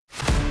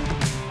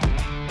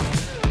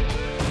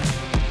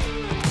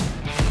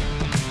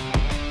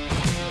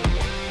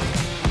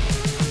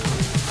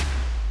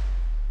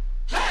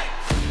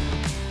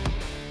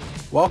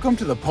Welcome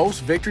to the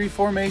Post-Victory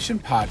Formation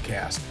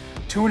Podcast.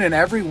 Tune in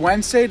every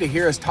Wednesday to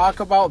hear us talk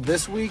about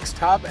this week's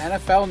top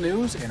NFL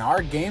news and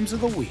our games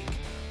of the week.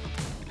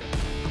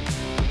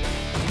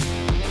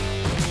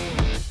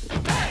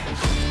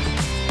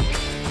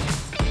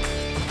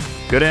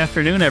 Good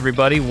afternoon,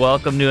 everybody.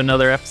 Welcome to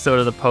another episode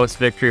of the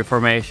Post-Victory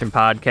Formation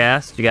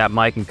Podcast. You got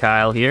Mike and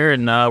Kyle here,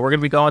 and we're going to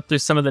be going through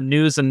some of the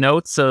news and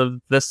notes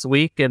of this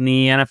week in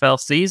the NFL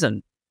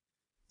season.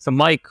 So,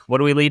 Mike, what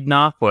are we leading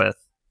off with?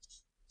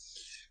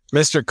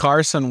 Mr.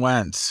 Carson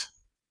Wentz.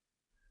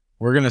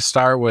 We're going to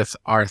start with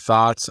our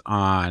thoughts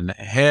on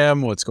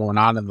him, what's going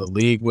on in the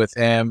league with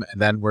him,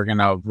 and then we're going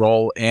to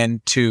roll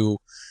into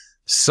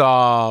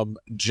some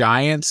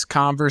Giants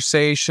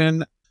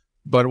conversation.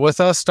 But with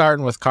us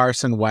starting with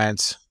Carson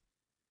Wentz,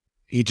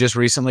 he just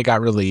recently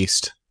got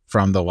released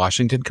from the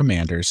Washington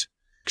Commanders.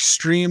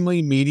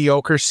 Extremely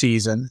mediocre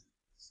season.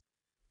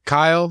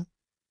 Kyle,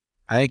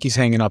 I think he's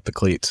hanging up the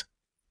cleats.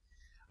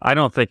 I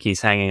don't think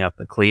he's hanging up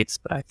the cleats,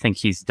 but I think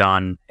he's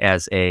done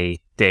as a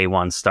day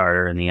one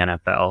starter in the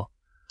NFL.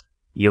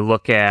 You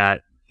look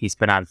at, he's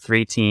been on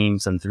 3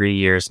 teams in 3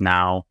 years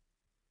now.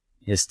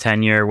 His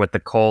tenure with the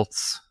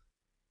Colts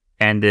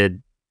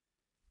ended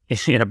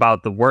in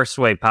about the worst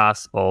way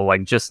possible,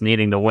 like just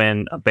needing to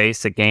win a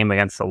basic game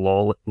against the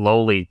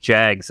lowly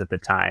Jags at the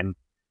time.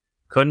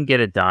 Couldn't get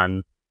it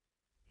done.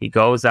 He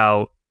goes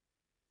out.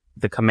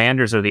 The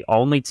Commanders are the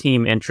only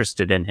team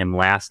interested in him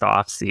last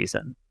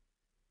offseason.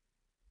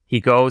 He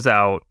goes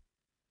out,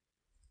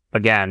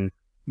 again,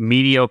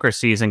 mediocre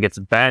season, gets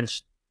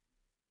benched.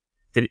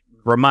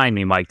 Remind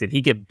me, Mike, did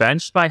he get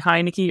benched by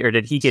Heinicke or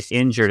did he get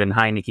injured and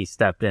Heinicke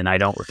stepped in? I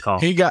don't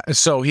recall. He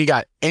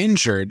got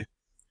injured.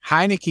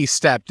 Heinicke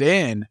stepped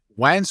in.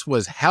 Wentz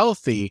was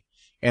healthy,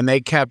 and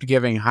they kept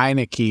giving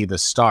Heinicke the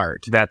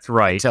start. That's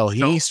right. Until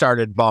he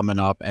started bumming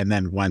up, and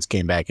then Wentz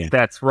came back in.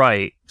 That's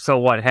right. So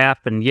what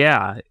happened,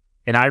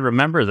 and I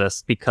remember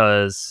this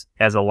because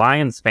as a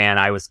Lions fan,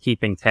 I was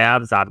keeping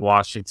tabs on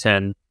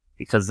Washington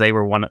because they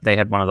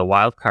had one of the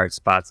wild card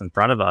spots in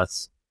front of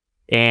us.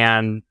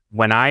 And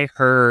when I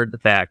heard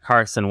that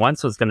Carson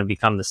Wentz was going to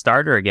become the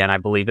starter again, I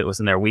believe it was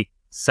in their Week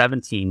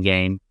 17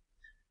 game,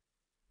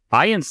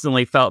 I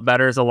instantly felt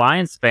better as a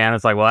Lions fan. I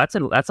was like, well,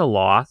 that's a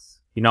loss.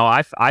 You know,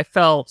 I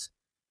felt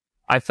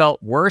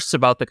worse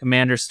about the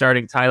Commanders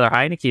starting Taylor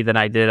Heinicke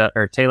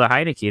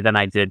than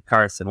I did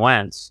Carson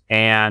Wentz.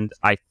 And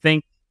I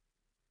think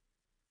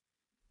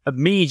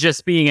me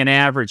just being an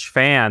average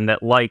fan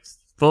that likes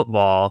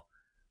football,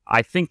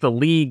 I think the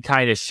league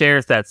kind of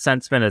shares that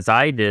sentiment as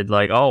I did.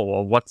 Like, oh,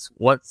 well,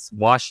 what's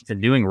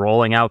Washington doing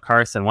rolling out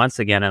Carson Wentz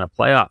again in a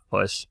playoff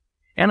push?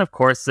 And of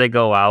course they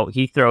go out.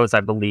 He throws,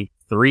 I believe,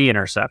 3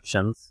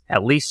 interceptions,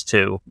 at least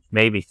 2,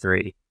 maybe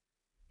 3.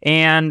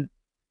 And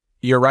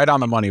you're right on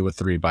the money with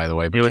 3, by the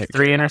way. It was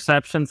 3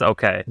 interceptions?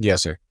 Okay.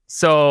 Yes, sir.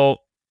 So,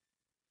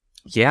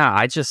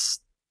 yeah,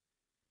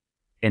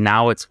 and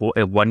now it's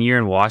 1 year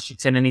in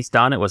Washington and he's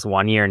done. It was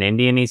 1 year in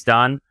Indy and he's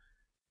done.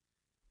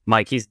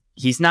 Mike,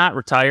 he's not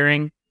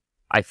retiring.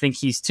 I think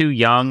he's too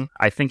young.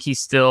 I think he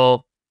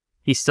still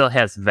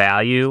has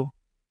value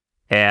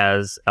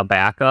as a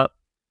backup,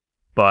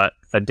 but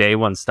a day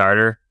one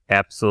starter,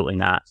 absolutely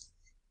not.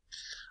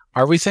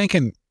 Are we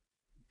thinking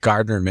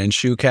Gardner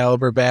Minshew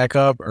caliber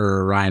backup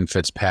or Ryan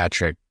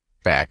Fitzpatrick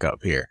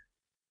backup here?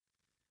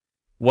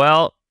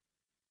 Well,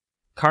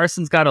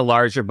 Carson's got a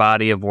larger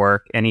body of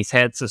work and he's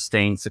had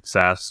sustained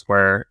success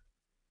where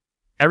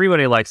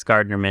everybody likes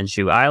Gardner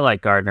Minshew. I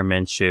like Gardner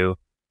Minshew,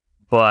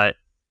 but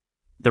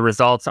the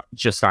results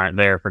just aren't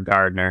there for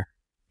Gardner.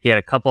 He had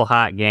a couple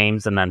hot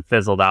games and then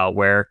fizzled out,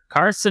 where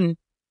Carson,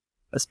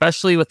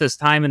 especially with his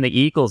time in the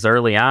Eagles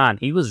early on,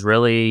 he was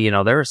really,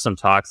 there were some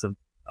talks of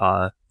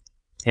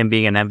him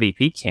being an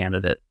MVP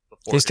candidate.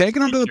 He's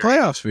taken him to the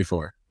playoffs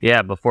before.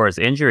 Yeah, before his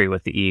injury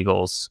with the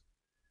Eagles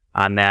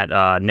on that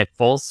Nick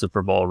Foles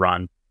Super Bowl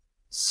run.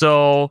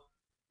 So,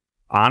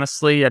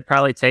 honestly, I'd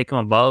probably take him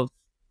above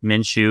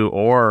Minshew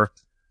or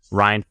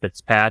Ryan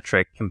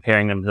Fitzpatrick,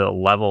 comparing them to the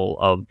level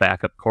of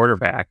backup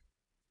quarterback.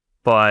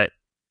 But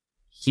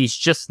he's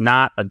just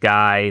not a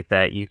guy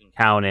that you can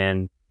count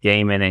in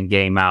and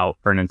game out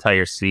for an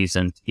entire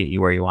season to get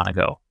you where you want to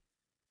go.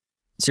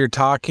 So you're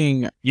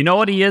talking... You know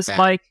what he is,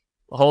 Mike?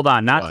 Hold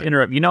on, not to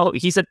interrupt.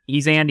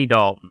 He's Andy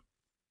Dalton.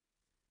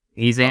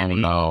 He's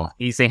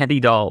Andy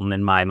Dalton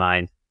in my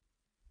mind.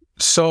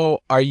 So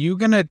are you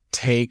going to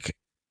take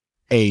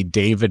a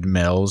David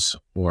Mills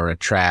or a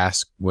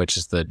Trask, which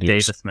is the new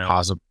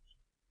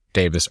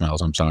Davis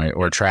Mills, I'm sorry,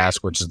 or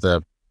Trask, which is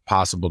the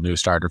possible new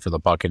starter for the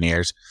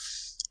Buccaneers?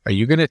 Are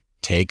you going to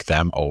take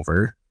them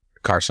over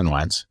Carson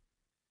Wentz?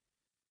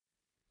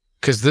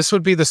 Because this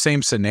would be the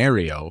same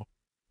scenario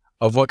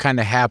of what kind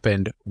of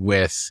happened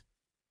with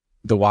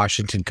the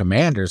Washington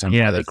Commanders and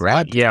why they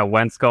grabbed. Yeah,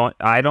 Wentz going.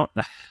 I don't.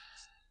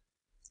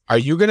 Are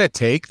you going to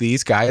take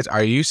these guys?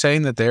 Are you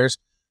saying that there's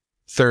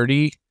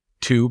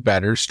 32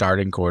 better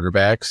starting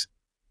quarterbacks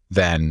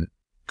than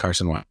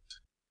Carson Wentz?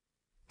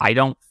 I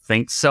don't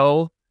think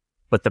so.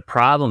 But the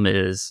problem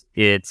is,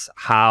 it's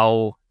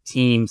how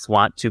teams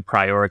want to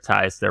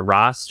prioritize their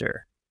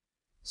roster.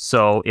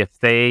 So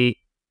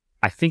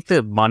I think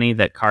the money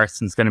that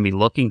Carson's going to be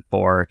looking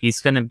for, he's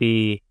going to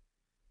be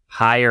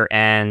higher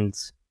end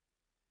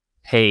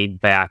paid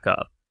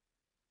backup,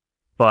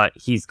 but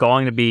he's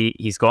going to be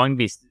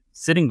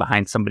sitting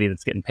behind somebody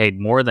that's getting paid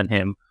more than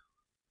him,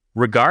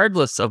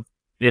 regardless of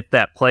if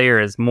that player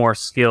is more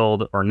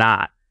skilled or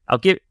not.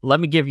 Let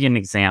me give you an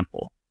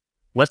example.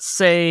 Let's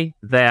say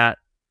that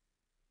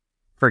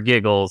for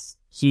giggles,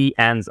 he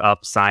ends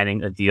up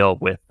signing a deal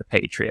with the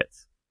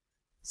Patriots.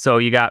 So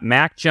you got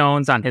Mac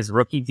Jones on his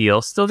rookie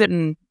deal, still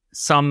getting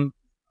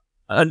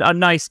a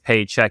nice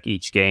paycheck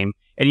each game,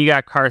 and you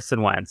got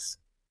Carson Wentz.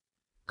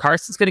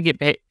 Carson's going to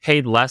get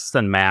paid less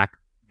than Mac,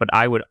 but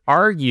I would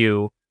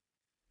argue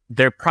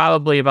they're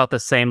probably about the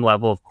same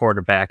level of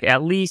quarterback,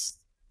 at least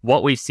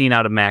what we've seen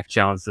out of Mac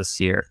Jones this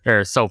year,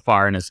 or so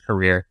far in his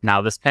career.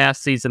 Now, this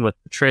past season with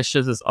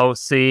Patricia's as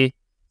OC,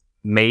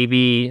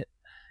 maybe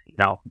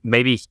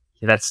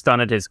that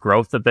stunted his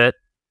growth a bit,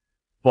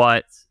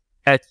 but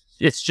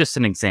it's just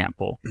an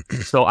example.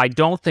 So I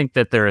don't think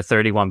that there are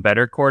 31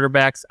 better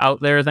quarterbacks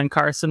out there than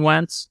Carson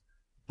Wentz,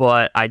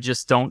 but I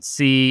just don't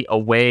see a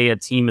way a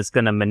team is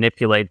going to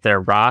manipulate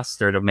their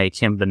roster to make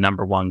him the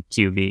number one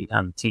QB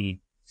on the team.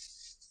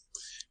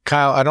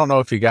 Kyle, I don't know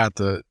if you got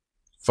the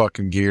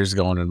fucking gears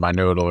going in my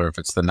noodle or if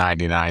it's the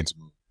 99s.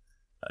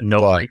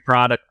 No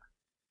product.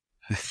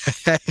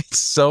 It's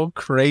so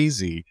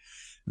crazy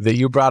that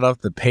you brought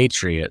up the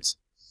Patriots,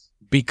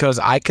 because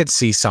I could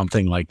see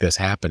something like this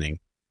happening.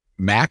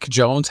 Mac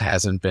Jones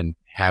hasn't been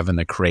having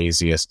the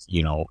craziest,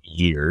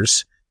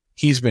 years.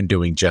 He's been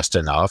doing just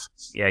enough.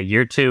 Yeah,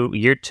 year two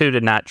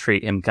did not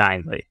treat him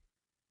kindly.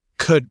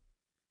 Could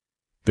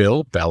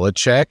Bill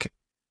Belichick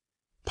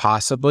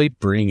possibly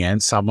bring in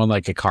someone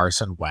like a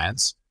Carson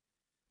Wentz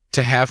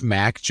to have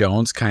Mac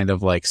Jones kind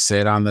of like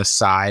sit on the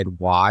side,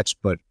 watch,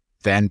 but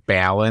then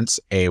balance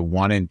a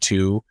 1 and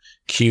 2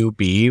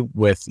 QB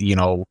with,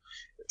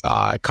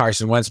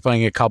 Carson Wentz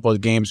playing a couple of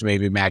games,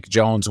 maybe Mac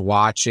Jones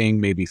watching,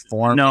 maybe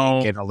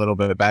forming, getting a little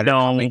bit better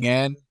coming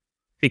in?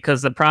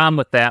 Because the problem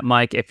with that,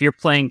 Mike, if you're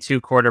playing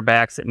two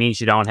quarterbacks, it means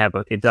you don't have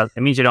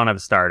a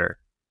starter.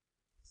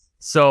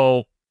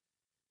 So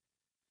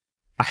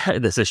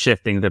this is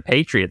shifting the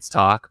Patriots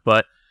talk,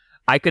 but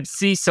I could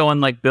see someone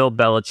like Bill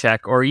Belichick,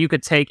 or you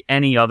could take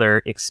any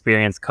other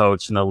experienced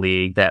coach in the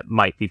league that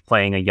might be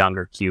playing a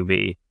younger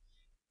QB.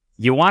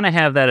 You want to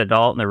have that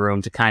adult in the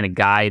room to kind of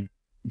guide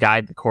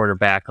the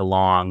quarterback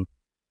along.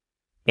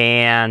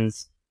 And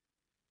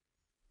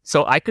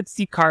so I could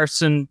see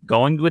Carson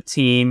going to a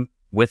team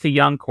with a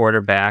young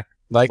quarterback,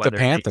 like the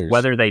Panthers,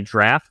 whether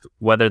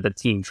the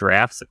team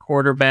drafts a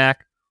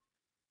quarterback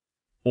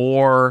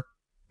or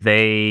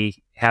they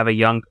have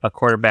a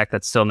quarterback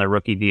that's still in their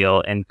rookie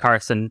deal, and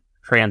Carson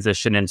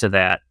transition into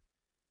that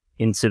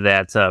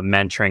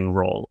mentoring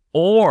role,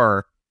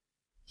 or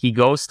he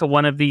goes to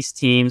one of these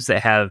teams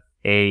that have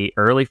a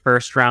early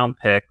first round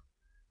pick,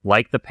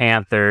 like the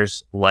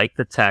Panthers, like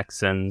the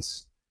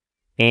Texans,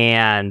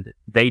 and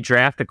they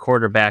draft a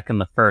quarterback in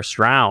the first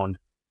round,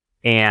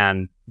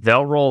 and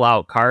they'll roll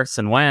out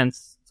Carson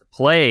Wentz to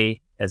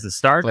play as a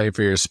starter. Play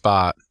for your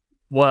spot.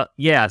 Well,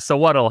 yeah. So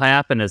what'll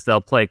happen is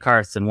they'll play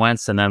Carson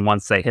Wentz, and then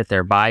once they hit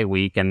their bye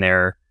week and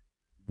they're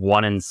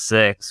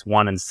 1-6,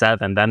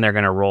 1-7, then they're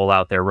going to roll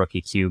out their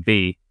rookie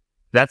QB.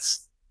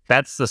 That's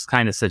this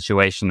kind of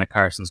situation that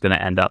Carson's going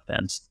to end up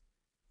in.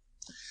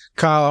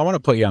 Kyle, I want to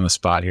put you on the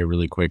spot here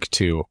really quick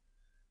too.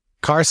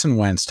 Carson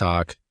Wentz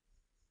talk.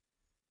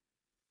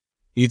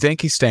 You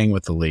think he's staying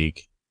with the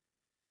league?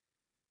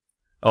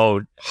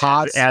 Oh,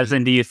 as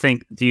in, do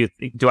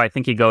I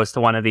think he goes to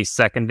one of these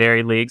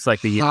secondary leagues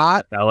like the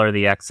USFL or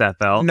the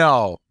XFL?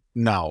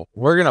 No.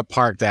 We're going to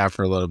park that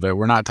for a little bit.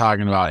 We're not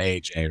talking about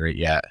AJ right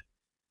yet.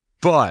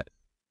 But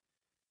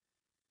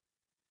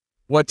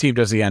what team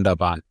does he end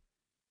up on?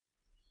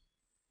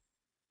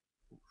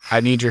 I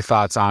need your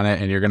thoughts on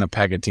it, and you're going to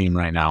peg a team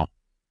right now.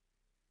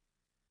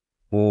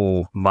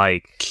 Oh,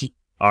 Mike.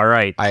 All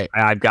right.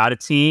 I've got a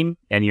team,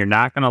 and you're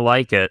not going to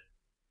like it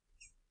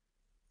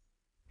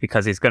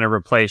because he's going to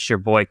replace your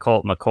boy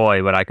Colt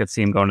McCoy, but I could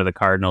see him going to the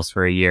Cardinals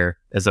for a year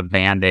as a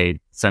Band-Aid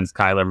since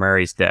Kyler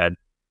Murray's dead.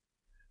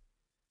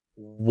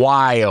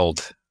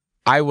 Wild.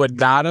 I would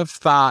not have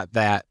thought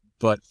that,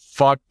 but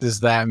fuck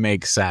does that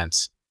make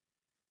sense.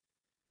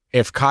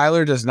 If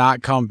Kyler does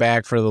not come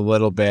back for the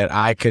little bit,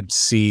 I could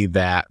see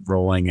that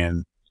rolling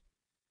in.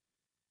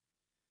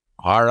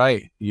 All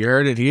right, you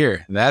heard it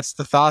here. That's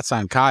the thoughts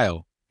on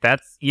Kyle.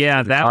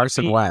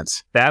 Carson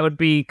Wentz. That would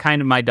be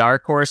kind of my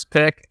dark horse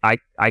pick.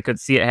 I could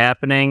see it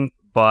happening,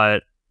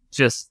 but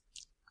just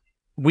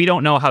we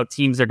don't know how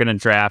teams are going to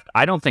draft.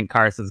 I don't think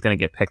Carson's going to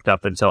get picked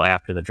up until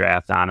after the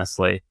draft,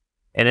 honestly.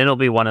 And it'll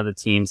be one of the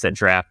teams that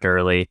draft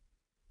early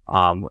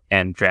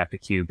and draft a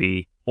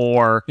QB.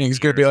 Or he's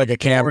going to be like a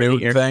Cam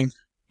Newton thing?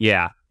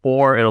 Yeah.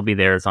 Or it'll be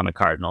the Arizona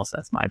Cardinals.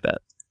 That's my bet.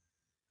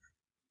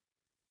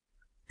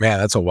 Man,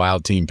 that's a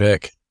wild team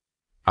pick.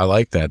 I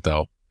like that,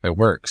 though. It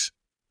works.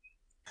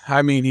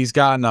 I mean, he's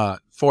gotten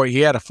he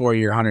had a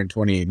 4-year,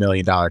 $128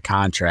 million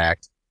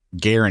contract.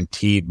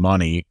 guaranteed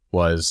money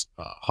was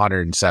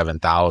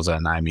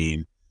 107,000. I mean,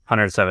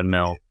 107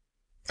 mil.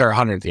 or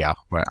 100. Yeah,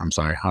 I'm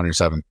sorry,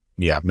 107.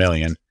 Yeah,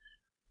 million.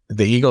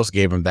 The Eagles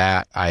gave him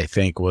that. I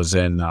think was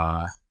in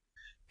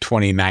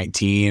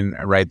 2019,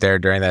 right there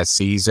during that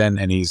season,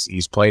 and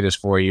he's played his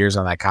 4 years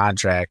on that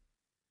contract.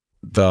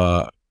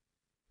 The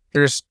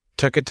Raiders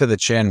took it to the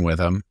chin with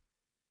him,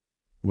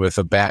 with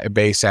a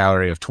base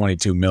salary of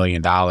 $22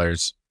 million.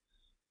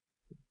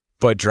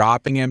 But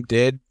dropping him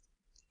did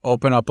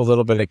open up a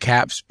little bit of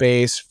cap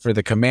space for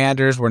the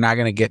Commanders. We're not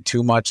going to get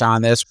too much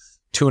on this.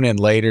 Tune in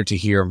later to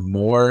hear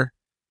more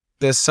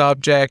this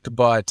subject,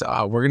 but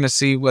we're going to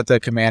see what the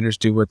Commanders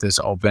do with this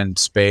open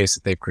space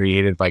that they've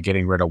created by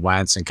getting rid of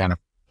Wentz and kind of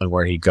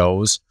where he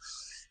goes.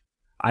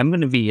 I'm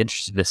going to be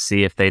interested to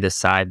see if they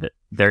decide that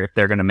they're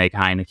going to make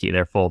Heinicke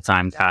their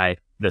full-time guy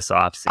this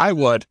offseason. I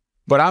would,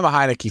 but I'm a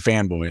Heinicke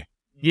fanboy.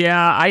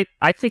 Yeah,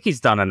 I think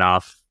he's done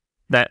enough.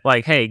 That,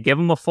 like, hey, give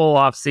him a full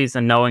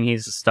offseason knowing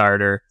he's a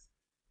starter.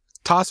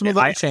 Toss him a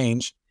little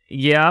change.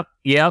 Yep.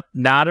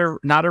 Not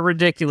a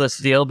ridiculous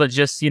deal, but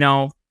just,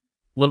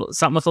 little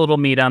something with a little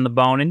meat on the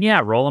bone. And yeah,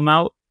 roll him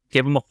out.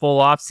 Give him a full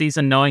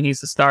offseason knowing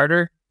he's a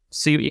starter.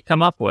 See what you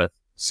come up with.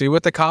 See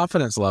what the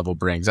confidence level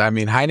brings. I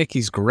mean,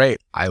 Heinicke's great.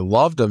 I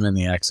loved him in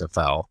the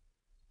XFL.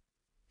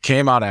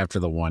 Came out after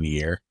the 1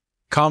 year.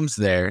 Comes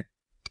there.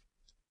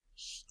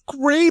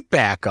 Great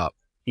backup.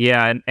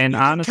 Yeah, and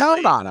honestly,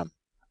 count on him.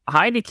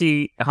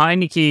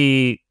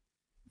 Heinicke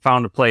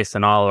found a place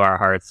in all of our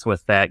hearts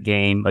with that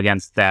game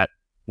against that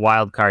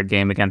wild card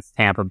game against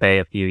Tampa Bay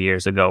a few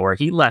years ago, where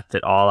he left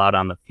it all out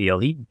on the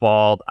field. He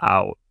balled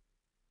out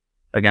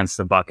against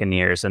the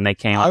Buccaneers, and they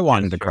came. I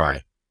wanted to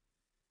cry.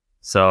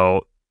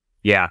 So,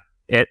 yeah,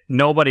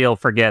 nobody will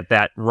forget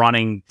that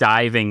running,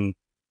 diving,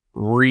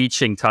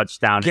 reaching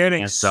touchdown,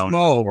 getting smoked,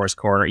 fourth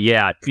corner.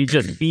 Yeah,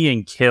 just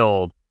being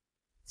killed,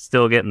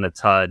 still getting the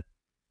tud.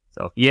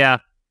 So, yeah,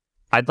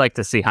 I'd like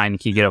to see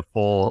Heinicke get a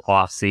full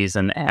off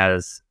season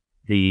as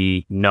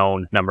the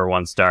known number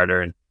one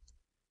starter and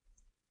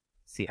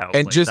see how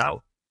it plays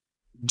out.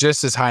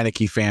 Just as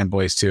Heinicke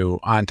fanboys too,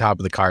 on top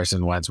of the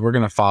Carson Wentz, we're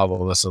going to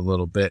follow this a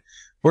little bit.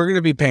 We're going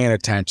to be paying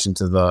attention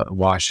to the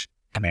Washington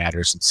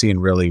Commanders and seeing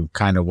really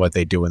kind of what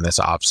they do in this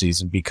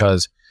offseason,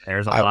 because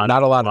there's a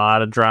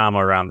lot of drama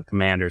around the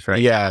Commanders,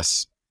 right?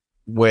 Yes,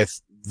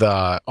 with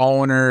the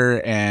owner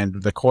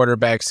and the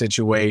quarterback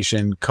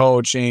situation,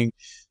 coaching,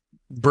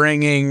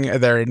 bringing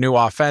their new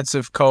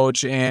offensive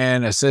coach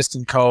in,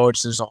 assistant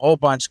coach. There's a whole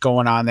bunch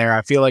going on there.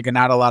 I feel like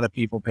not a lot of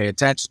people pay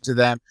attention to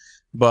them,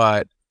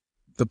 but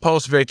the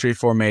Post-Victory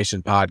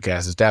Formation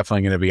podcast is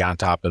definitely going to be on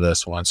top of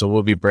this one. So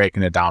we'll be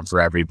breaking it down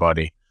for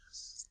everybody.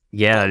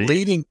 Yeah.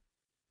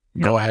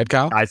 Go ahead,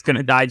 Kyle.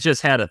 I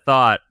just had a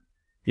thought.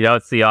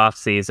 It's the off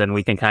season.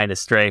 We can kind of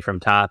stray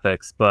from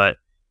topics, but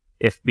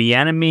if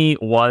Bieniemy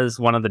was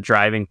one of the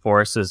driving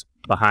forces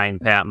behind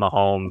Pat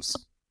Mahomes,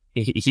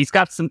 he's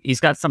got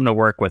something to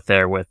work with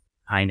there with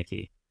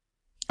Heinicke.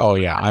 Oh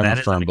yeah, I'm a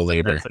firm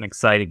believer. That's an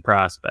exciting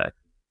prospect.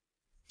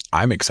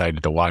 I'm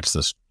excited to watch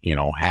this,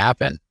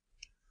 happen.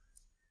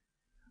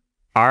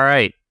 All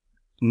right,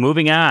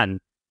 moving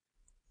on.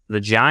 The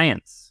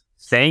Giants,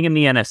 staying in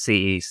the NFC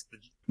East. The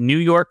New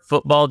York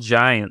Football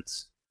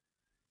Giants.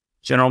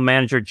 General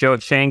Manager Joe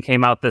Schoen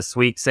came out this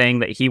week saying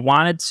that he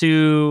wanted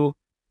to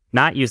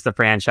not use the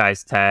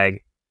franchise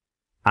tag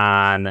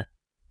on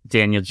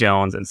Daniel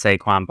Jones and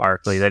Saquon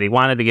Barkley, that he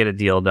wanted to get a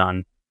deal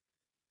done.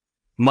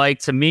 Mike,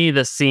 to me,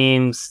 this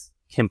seems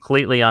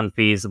completely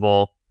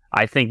unfeasible.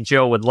 I think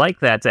Joe would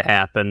like that to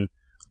happen,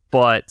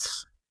 but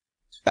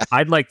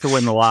I'd like to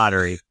win the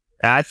lottery.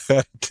 That's,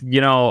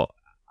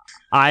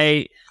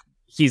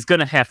 he's going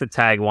to have to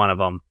tag one of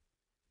them.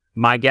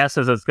 My guess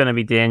is it's going to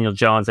be Daniel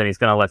Jones, and he's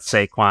going to let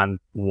Saquon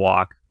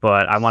walk,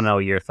 but I want to know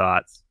your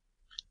thoughts.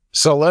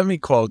 So let me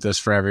quote this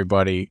for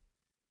everybody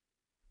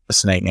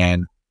listening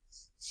in.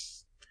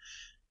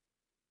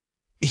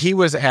 He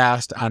was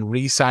asked on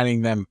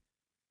re-signing them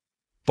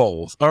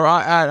both, or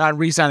on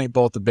re-signing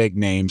both the big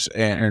names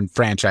and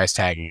franchise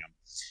tagging them.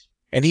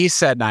 And he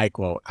said, and I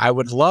quote, "I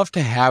would love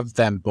to have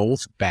them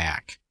both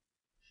back.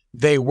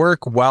 They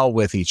work well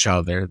with each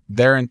other.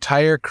 Their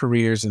entire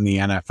careers in the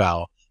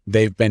NFL,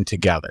 they've been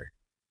together.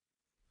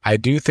 I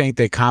do think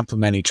they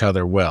complement each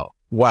other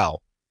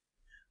well.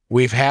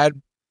 We've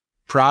had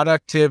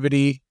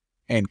productivity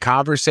and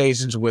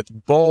conversations with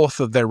both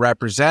of their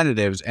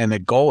representatives, and the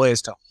goal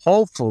is to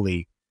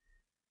hopefully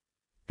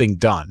be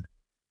done."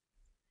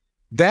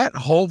 That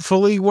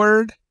hopefully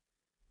word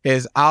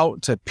is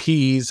out to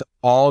appease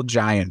all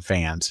Giant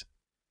fans.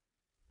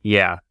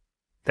 Yeah,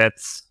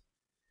 that's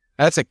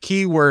a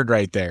key word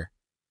right there.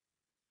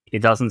 It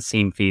doesn't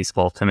seem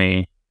feasible to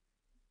me.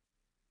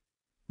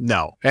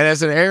 No. And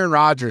as an Aaron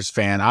Rodgers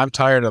fan, I'm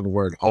tired of the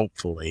word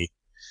hopefully,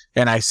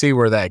 and I see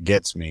where that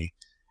gets me.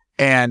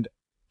 And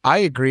I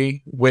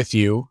agree with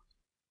you.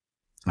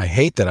 I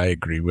hate that I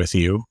agree with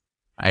you.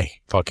 I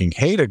fucking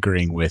hate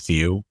agreeing with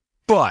you,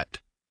 but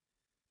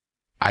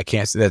I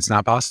can't say that's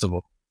not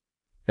possible.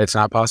 It's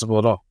not possible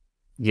at all.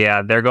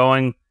 Yeah, they're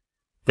going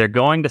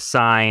to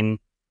sign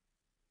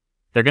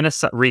they're going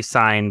to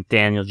re-sign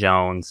Daniel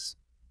Jones.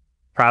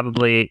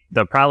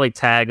 They'll probably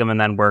tag him and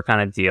then work on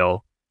a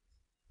deal.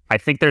 I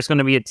think there's going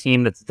to be a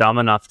team that's dumb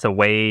enough to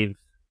waive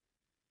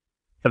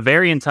a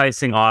very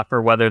enticing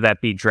offer, whether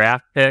that be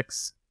draft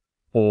picks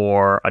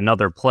or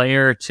another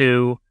player or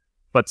two,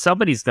 but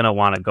somebody's going to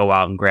want to go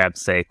out and grab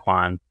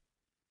Saquon.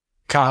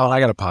 Kyle, I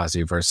got to pause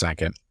you for a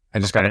second. I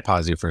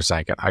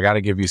got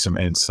to give you some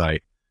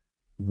insight.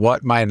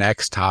 What my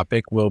next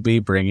topic will be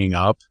bringing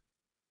up,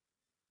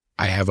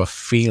 I have a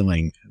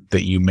feeling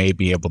that you may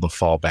be able to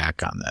fall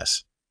back on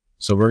this.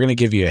 So we're going to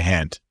give you a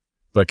hint,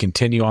 but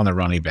continue on the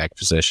running back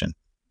position.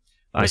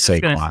 I was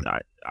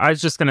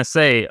just going to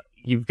say,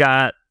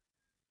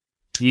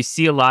 you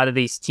see a lot of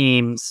these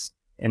teams,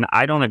 and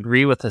I don't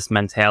agree with this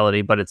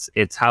mentality, but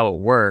it's how it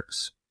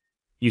works.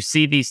 You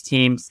see these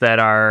teams that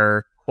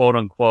are quote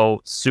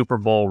unquote Super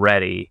Bowl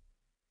ready,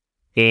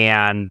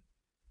 and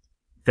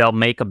they'll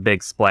make a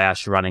big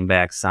splash running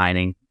back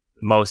signing.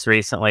 Most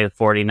recently, the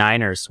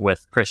 49ers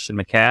with Christian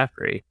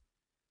McCaffrey.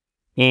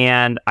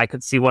 And I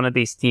could see one of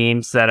these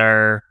teams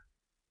that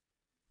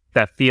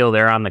feel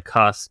they're on the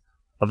cusp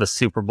of a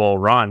Super Bowl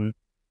run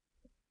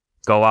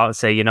go out and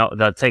say,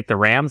 they'll take the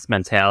Rams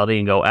mentality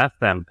and go F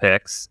them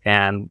picks,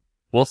 and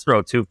we'll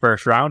throw 2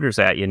 first-rounders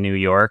at you, New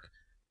York,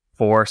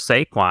 for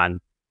Saquon.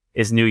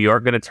 Is New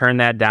York going to turn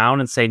that down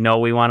and say, no,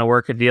 we want to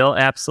work a deal?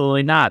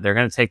 Absolutely not. They're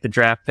going to take the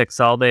draft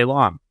picks all day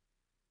long.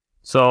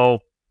 So,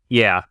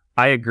 yeah,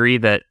 I agree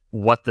that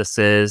what this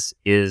is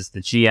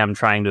the GM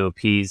trying to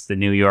appease the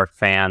New York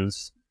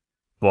fans,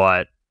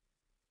 but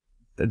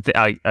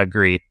I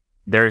agree.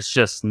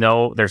 There's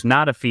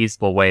not a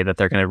feasible way that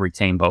they're going to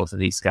retain both of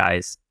these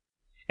guys.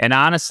 And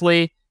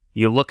honestly,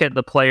 you look at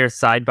the players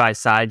side by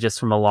side just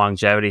from a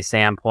longevity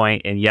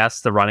standpoint, and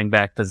yes, the running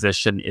back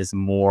position is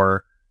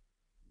more,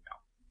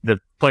 the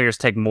players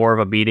take more of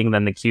a beating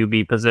than the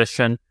QB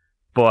position,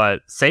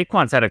 but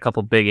Saquon's had a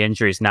couple big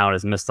injuries now and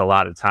has missed a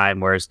lot of time,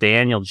 whereas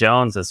Daniel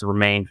Jones has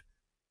remained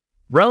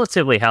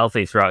relatively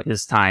healthy throughout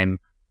his time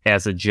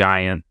as a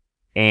Giant,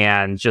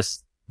 and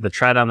just the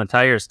tread on the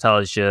tires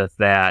tells you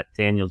that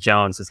Daniel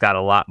Jones has got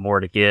a lot more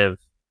to give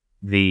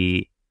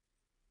the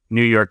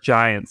New York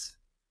Giants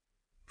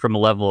from a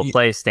level of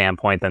play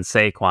standpoint than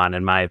Saquon,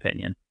 in my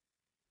opinion.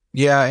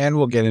 Yeah, and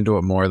we'll get into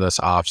it more this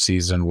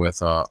offseason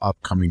with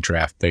upcoming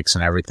draft picks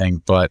and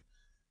everything, but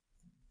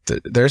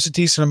there's a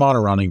decent amount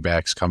of running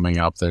backs coming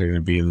up that are going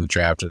to be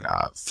drafted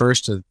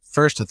first to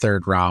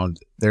third round.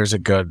 There's a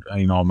good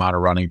amount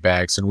of running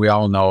backs, and we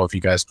all know, if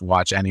you guys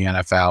watch any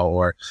NFL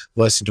or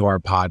listen to our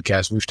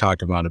podcast, we've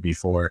talked about it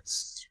before.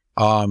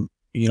 You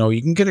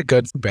can get a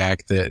good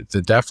back that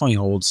definitely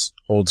holds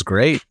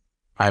great.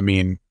 I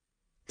mean,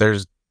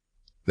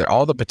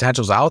 all the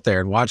potential's out there,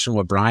 and watching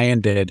what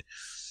Brian did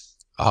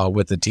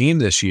with the team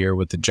this year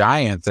with the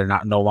Giants, they're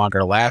no longer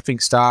a laughing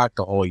stock.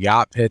 The whole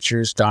yacht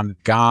pitchers done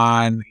and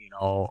gone.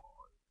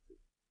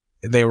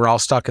 They were all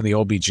stuck in the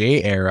OBJ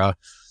era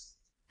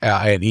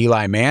and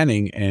Eli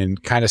Manning,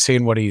 and kind of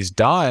seeing what he's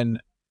done.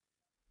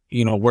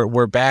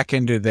 We're back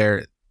into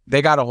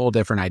they got a whole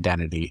different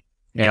identity.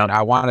 And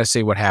I want to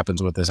see what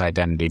happens with this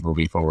identity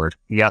moving forward.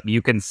 Yep.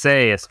 You can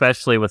say,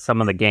 especially with some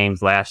of the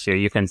games last year,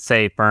 you can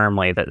say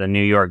firmly that the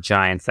New York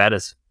Giants, that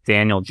is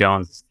Daniel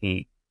Jones'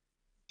 team.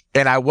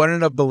 And I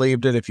wouldn't have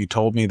believed it if you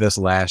told me this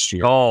last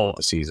year. Oh,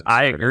 the season.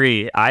 I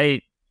agree.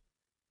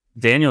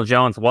 Daniel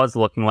Jones was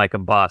looking like a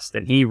bust,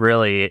 and he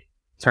really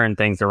turned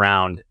things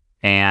around.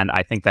 And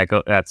I think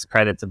that's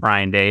credit to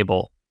Brian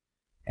Daboll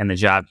and the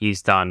job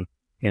he's done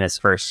in his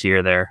first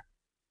year there.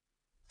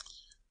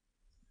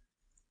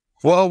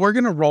 Well, we're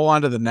going to roll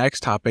on to the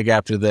next topic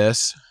after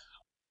this.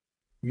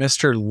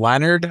 Mr.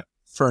 Leonard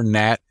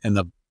Fournette and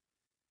the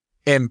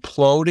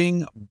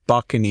imploding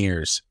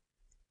Buccaneers.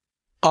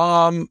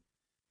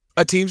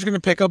 A team's going to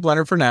pick up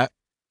Leonard Fournette.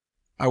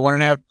 I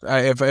wouldn't have,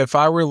 if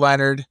I were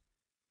Leonard,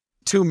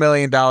 $2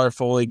 million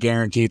fully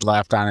guaranteed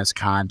left on his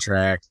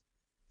contract.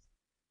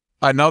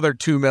 Another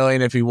 $2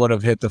 million if he would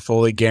have hit the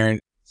fully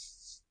guaranteed,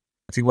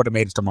 if he would have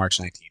made it to March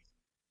 19th.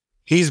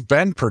 He's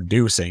been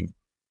producing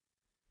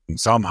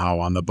somehow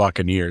on the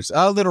Buccaneers.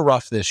 A little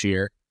rough this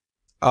year,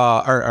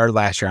 or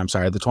last year, I'm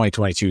sorry, the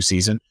 2022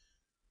 season.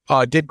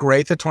 Did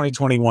great the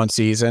 2021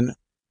 season.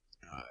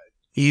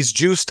 He's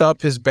juiced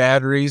up his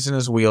batteries in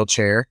his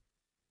wheelchair.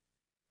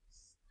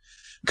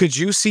 Could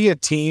you see a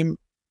team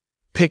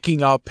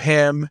picking up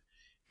him,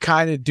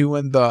 kind of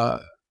doing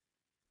the,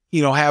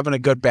 having a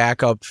good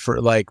backup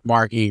for like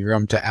Mark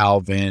Ingram to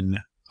Alvin,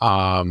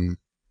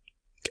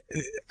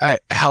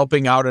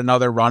 helping out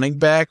another running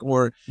back?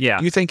 Or do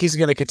you think he's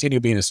going to continue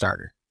being a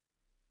starter?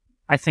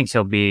 I think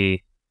he'll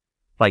be,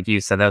 like you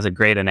said, that was a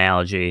great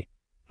analogy,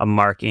 a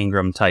Mark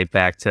Ingram type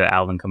back to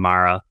Alvin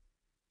Kamara.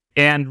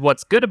 And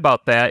what's good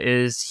about that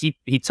is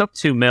he took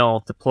 $2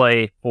 million to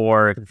play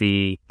for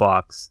the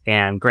Bucs,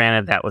 and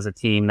granted that was a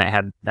team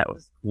that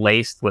was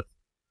laced with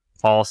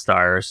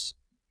all-stars,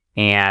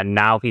 and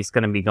now he's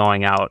going to be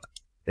going out.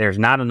 There's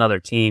not another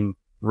team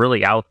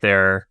really out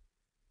there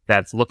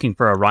that's looking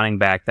for a running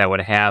back that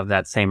would have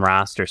that same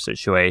roster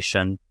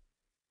situation.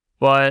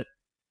 But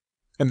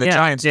and the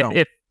Giants don't.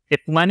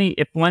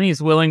 If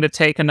Lenny's willing to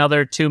take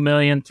another $2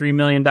 million, $3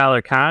 million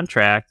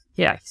contract,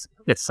 yeah,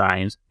 he'll get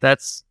signed.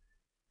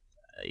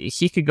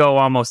 He could go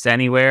almost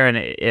anywhere,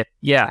 and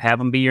have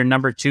him be your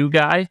number 2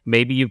 guy.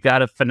 Maybe you've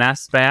got a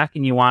finesse back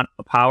and you want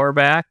a power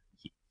back.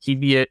 He'd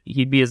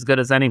be as good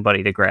as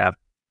anybody to grab.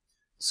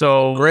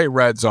 So great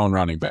red zone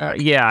running back.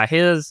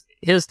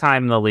 His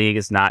time in the league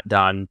is not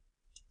done.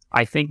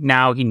 I think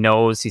now he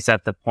knows he's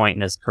at the point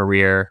in his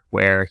career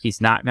where he's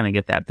not going to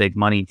get that big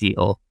money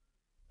deal,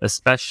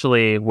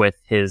 especially with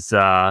his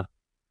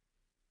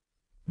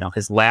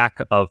his lack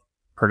of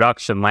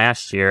production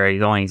last year.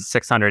 He's only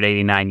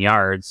 689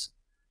 yards,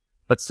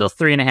 but still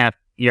 3.5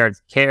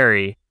 yards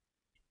carry.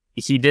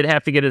 He did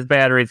have to get his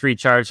batteries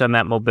recharged on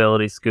that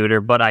mobility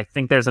scooter, but I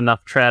think there's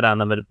enough tread on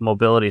the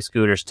mobility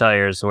scooter's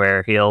tires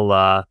where he'll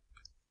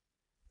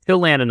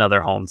land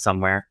another home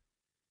somewhere.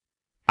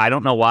 I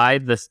don't know why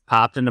this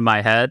popped into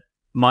my head,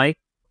 Mike.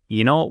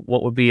 You know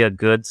what would be a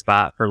good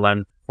spot for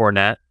Len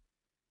Fournette?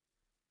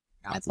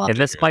 And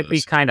this might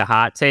be kind of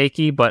hot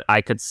takey, but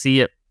I could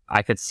see it.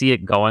 I could see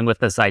it going with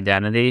this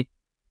identity,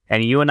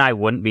 and you and I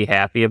wouldn't be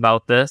happy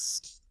about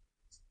this.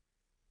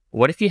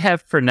 What if you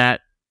have Fournette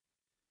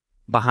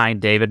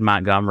behind David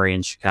Montgomery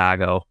in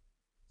Chicago?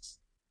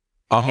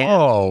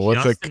 Oh,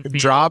 with the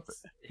drop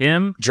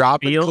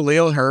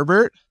Khalil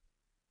Herbert?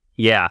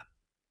 Yeah.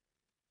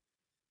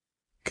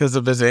 Because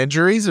of his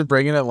injuries and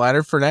bringing in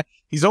Leonard Fournette.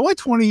 He's only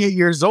 28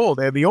 years old.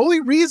 And the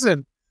only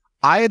reason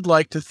I'd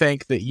like to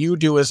think that you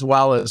do as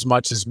well as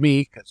much as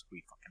me, because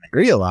we fucking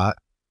agree a lot.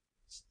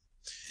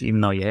 Even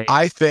though you hate.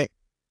 I think,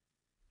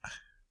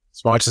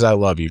 as much as I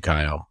love you,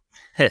 Kyle,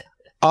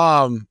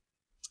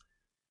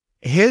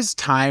 his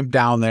time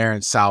down there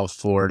in South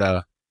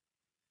Florida,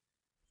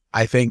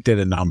 I think did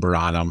a number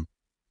on him.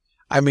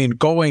 I mean,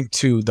 going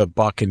to the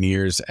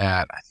Buccaneers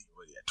at, I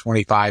think,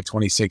 25,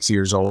 26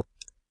 years old,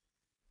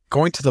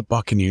 going to the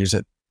Buccaneers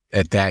at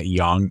that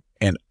young,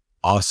 and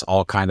us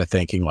all kind of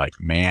thinking like,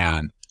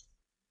 man,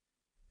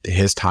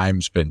 his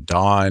time's been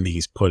done.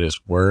 He's put his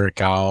work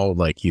out.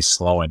 Like, he's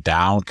slowing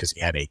down because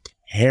he had a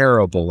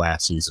terrible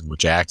last season with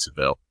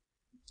Jacksonville.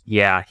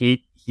 Yeah,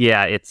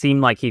 it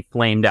seemed like he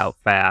flamed out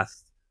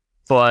fast,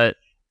 but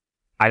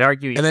I'd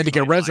argue. And then to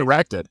get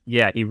resurrected.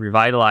 Yeah, he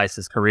revitalized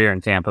his career in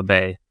Tampa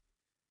Bay.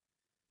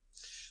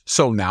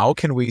 So now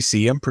can we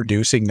see him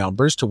producing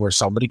numbers to where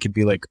somebody could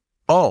be like,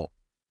 oh,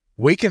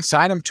 we can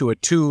sign him to a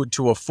 2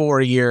 to a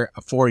 4 year,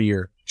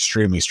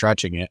 extremely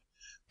stretching it,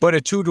 but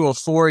a 2 to a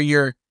 4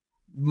 year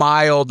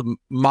mild,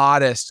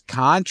 modest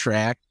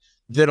contract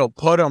that'll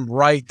put him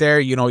right there.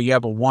 You know, you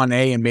have a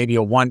 1A and maybe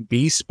a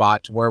 1B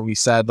spot where we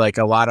said like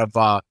a lot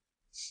of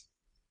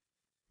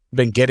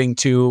been getting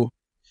to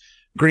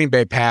Green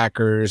Bay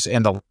Packers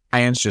and the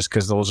Lions just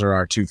because those are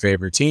our 2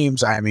 favorite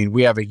teams. I mean,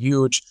 we have a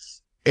huge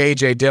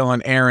A.J.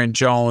 Dillon, Aaron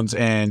Jones,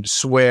 and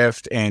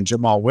Swift and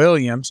Jamal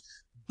Williams.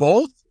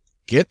 Both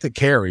get the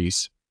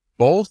carries,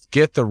 both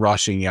get the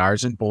rushing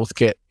yards, and both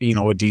get,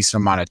 a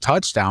decent amount of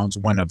touchdowns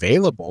when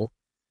available.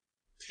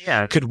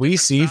 Yeah. Could we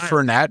see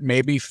Fournette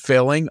maybe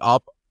filling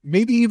up,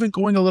 maybe even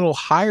going a little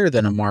higher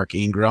than a Mark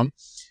Ingram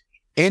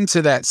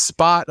into that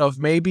spot of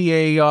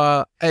maybe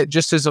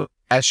just as a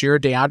last year,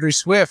 DeAndre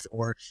Swift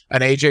or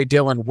an A.J.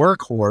 Dillon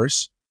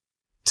workhorse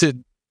to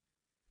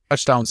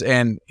touchdowns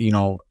and,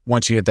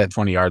 once you hit that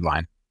 20-yard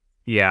line.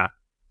 Yeah.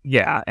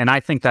 Yeah, and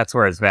I think that's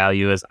where his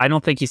value is. I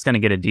don't think he's going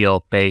to get a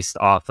deal based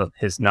off of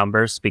his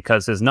numbers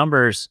because his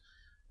numbers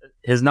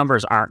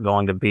aren't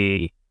going to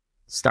be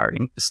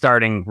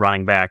starting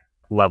running back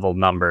level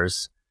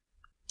numbers.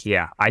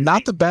 Yeah,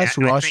 not the best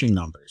rushing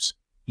numbers.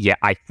 Yeah,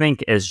 I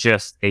think is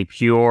just a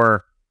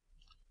pure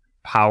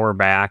power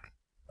back,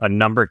 a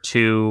number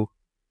 2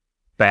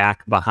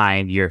 back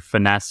behind your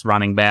finesse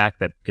running back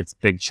that gets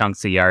big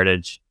chunks of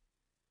yardage.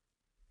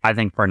 I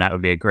think Fournette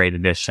would be a great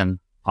addition.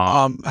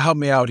 Help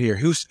me out here.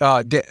 Who's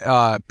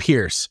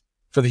Pierce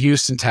for the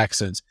Houston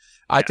Texans?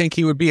 I think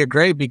he would be a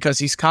great because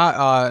he's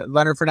caught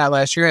Leonard Fournette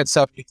last year had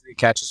 73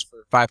 catches for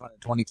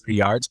 523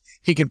 yards.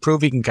 He can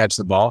prove he can catch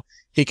the ball.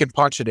 He can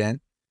punch it in.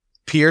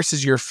 Pierce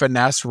is your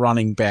finesse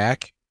running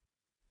back,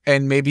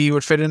 and maybe he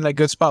would fit in a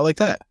good spot like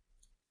that.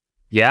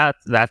 Yeah,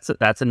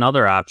 that's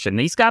another option.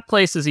 He's got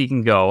places he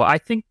can go. I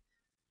think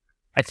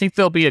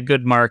there'll be a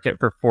good market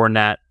for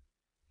Fournette.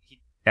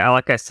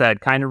 Like I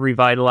said, kind of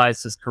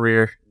revitalized his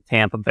career in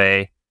Tampa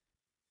Bay.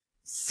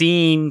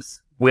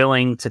 Seems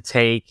willing to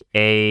take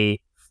a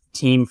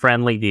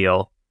team-friendly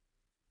deal.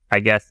 I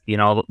guess,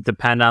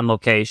 depend on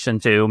location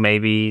too.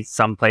 Maybe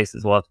some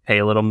places will have to pay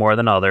a little more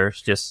than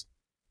others, just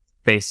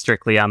based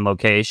strictly on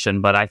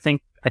location. But I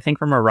think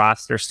from a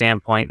roster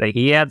standpoint that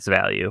he adds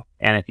value.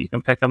 And if you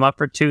can pick him up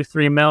for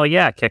 $2-3 million,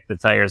 yeah, kick the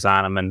tires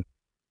on him and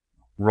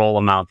roll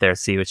him out there,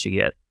 see what you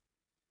get.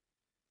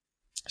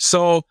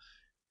 So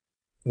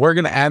we're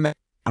going to end that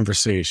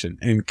conversation.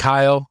 And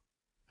Kyle,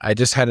 I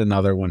just had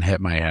another one hit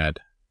my head.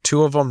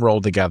 2 of them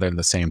rolled together in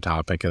the same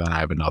topic. And then I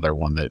have another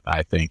one that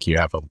I think you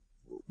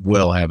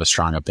will have a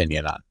strong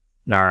opinion on.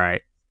 All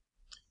right.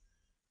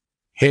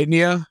 Hitting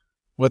you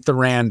with the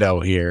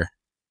rando here.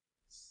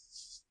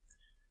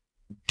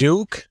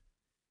 Duke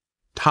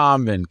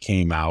Tomlin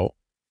came out,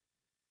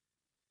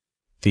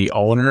 the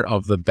owner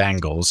of the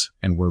Bengals,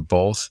 and we're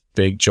both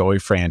big Joey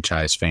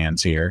franchise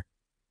fans here.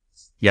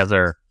 Yes,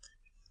 sir.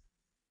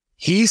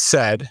 He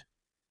said,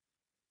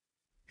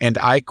 and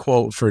I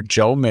quote for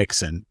Joe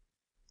Mixon,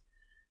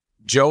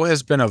 "Joe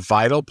has been a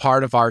vital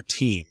part of our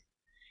team,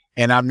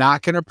 and I'm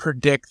not going to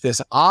predict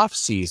this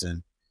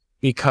offseason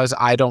because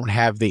I don't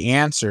have the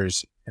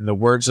answers. In the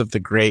words of the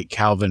great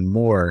Calvin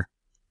Moore,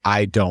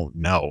 I don't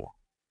know."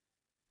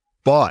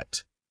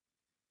 But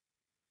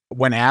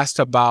when asked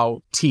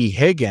about T.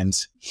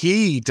 Higgins,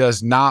 he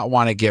does not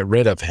want to get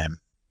rid of him.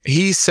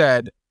 He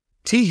said,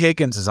 T.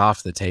 Higgins is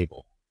off the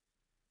table.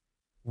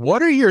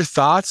 What are your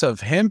thoughts of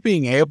him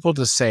being able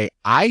to say,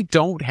 I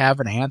don't have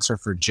an answer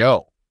for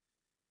Joe,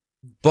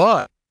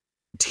 but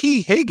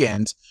T.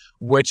 Higgins,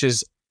 which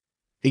is,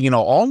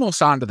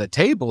 almost onto the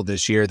table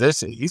this year,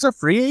 he's a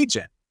free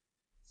agent.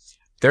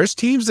 There's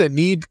teams that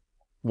need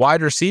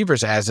wide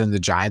receivers, as in the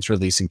Giants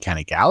releasing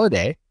Kenny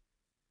Galladay,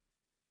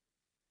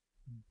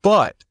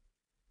 but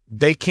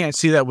they can't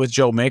see that with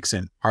Joe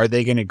Mixon. Are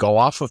they going to go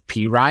off of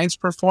P. Ryan's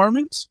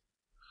performance?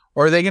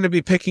 Or are they going to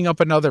be picking up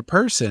another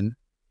person?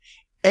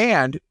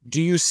 And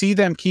do you see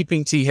them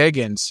keeping T.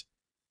 Higgins?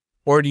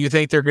 Or do you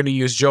think they're going to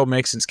use Joe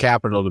Mixon's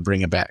capital to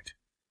bring it back?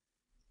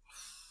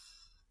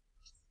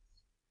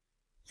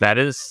 That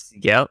is,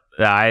 yep.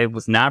 I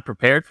was not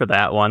prepared for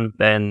that one.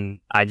 Then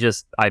I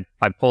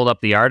pulled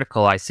up the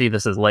article. I see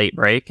this is late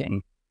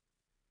breaking.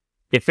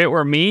 If it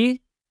were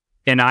me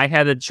and I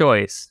had a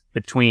choice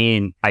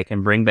between I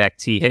can bring back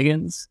T.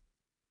 Higgins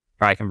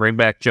or I can bring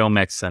back Joe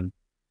Mixon,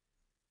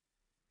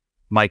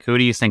 Mike, who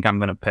do you think I'm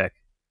going to pick?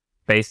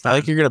 I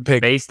think you're going to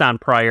pick based on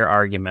prior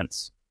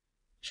arguments.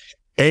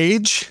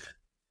 Age,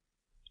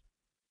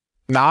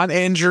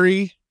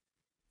 non-injury.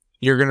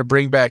 You're going to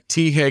bring back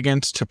T.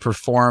 Higgins to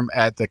perform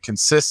at the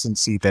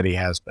consistency that he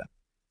has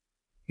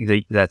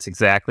been. That's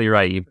exactly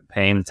right. You've been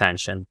paying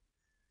attention.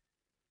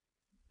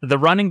 The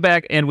running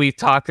back, and we've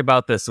talked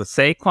about this with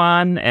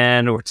Saquon,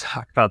 and we're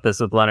talking about this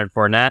with Leonard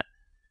Fournette.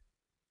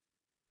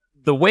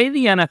 The way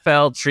the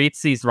NFL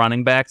treats these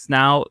running backs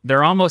now,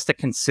 they're almost a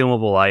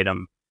consumable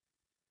item.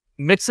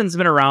 Mixon's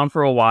been around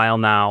for a while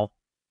now.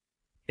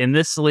 In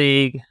this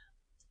league,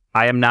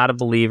 I am not a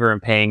believer in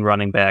paying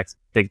running backs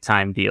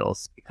big-time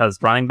deals because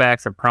running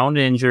backs are prone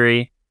to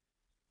injury.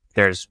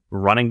 There's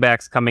running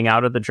backs coming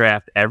out of the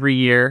draft every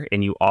year,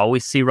 and you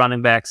always see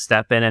running backs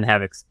step in and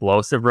have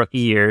explosive rookie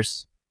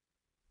years.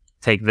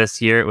 Take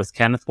this year, it was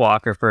Kenneth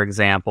Walker, for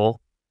example,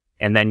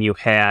 and then you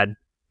had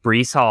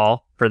Breece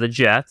Hall for the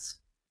Jets.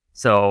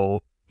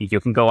 So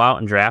you can go out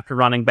and draft a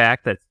running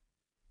back that's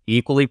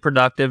equally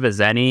productive as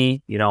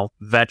any,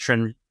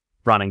 veteran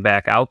running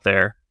back out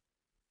there.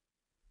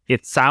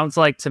 It sounds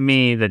like to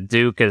me that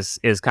Duke is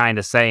kind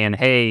of saying,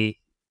 hey,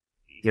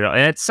 and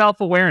it's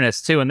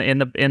self-awareness too. And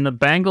the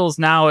Bengals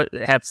now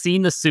have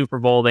seen the Super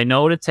Bowl. They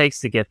know what it takes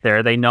to get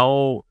there. They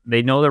know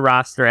the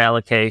roster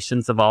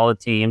allocations of all the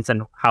teams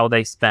and how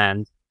they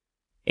spend.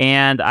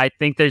 And I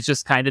think they're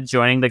just kind of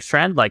joining the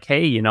trend like,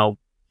 hey,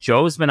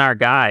 Joe's been our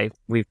guy.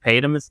 We've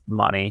paid him his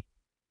money,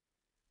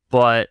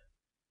 but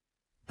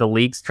the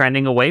league's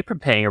trending away from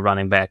paying a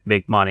running back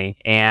big money.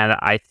 And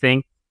I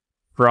think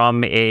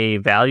from a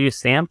value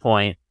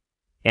standpoint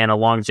and a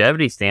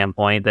longevity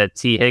standpoint that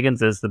T.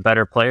 Higgins is the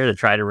better player to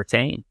try to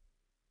retain.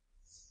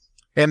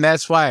 And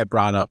that's why I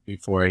brought up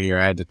before here,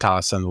 I had to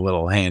toss in a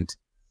little hint.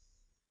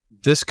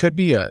 This could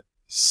be a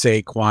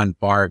Saquon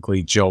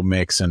Barkley, Joe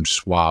Mixon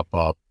swap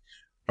up,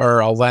 or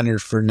a Leonard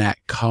Fournette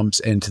comes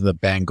into the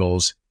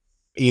Bengals,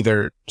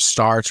 either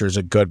starts or is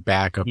a good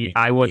backup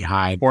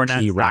behind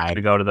P. Ryan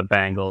to go to the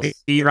Bengals.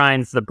 P.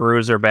 Ryan's the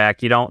bruiser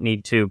back. You don't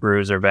need two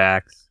bruiser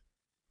backs.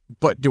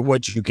 But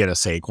would you get a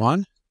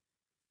Saquon?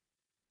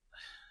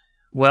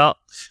 Well,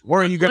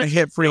 or are you going to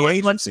hit free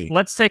agency?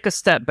 Let's take a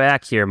step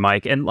back here,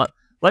 Mike, and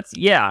let's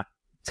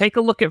take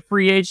a look at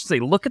free agency.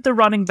 Look at the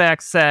running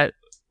back set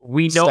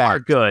we know are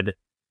good,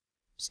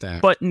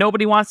 but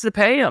nobody wants to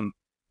pay them.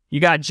 You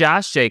got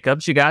Josh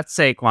Jacobs, you got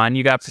Saquon,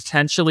 you got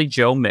potentially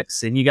Joe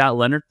Mixon, you got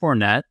Leonard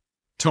Fournette,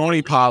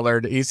 Tony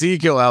Pollard,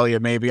 Ezekiel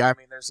Elliott, maybe. I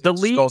mean, the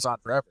league goes on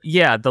forever.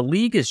 Yeah, the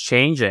league is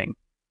changing,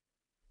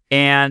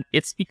 and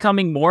it's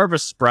becoming more of a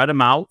spread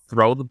them out,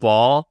 throw the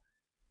ball,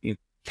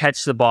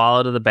 catch the ball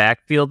out of the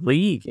backfield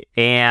league.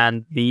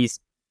 And these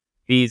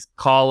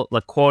call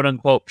it quote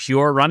unquote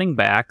pure running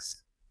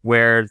backs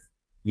where,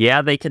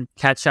 they can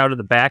catch out of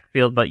the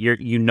backfield, but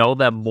you know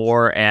them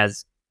more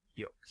as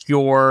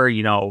pure,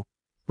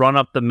 run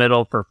up the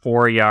middle for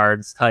 4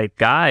 yards type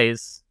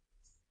guys.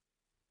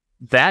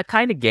 That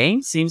kind of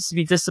game seems to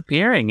be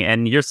disappearing,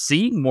 and you're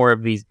seeing more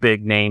of these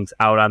big names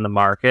out on the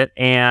market.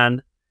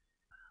 And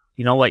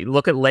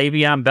look at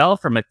Le'Veon Bell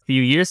from a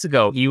few years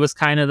ago. He was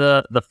kind of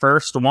the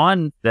first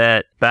one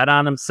that bet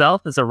on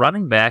himself as a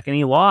running back, and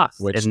he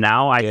lost. Which and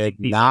now I did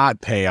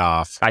not pay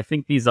off. I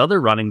think these other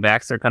running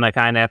backs are going to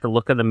kind of have to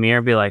look in the mirror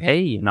and be like,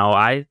 hey,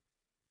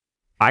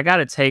 I got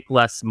to take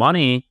less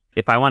money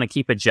if I want to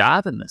keep a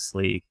job in this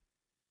league.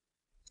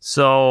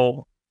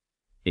 So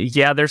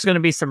Yeah, there's going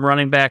to be some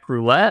running back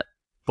roulette,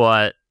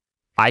 but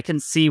I can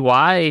see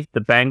why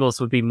the Bengals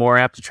would be more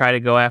apt to try to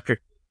go after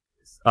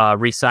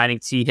re-signing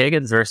T.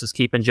 Higgins versus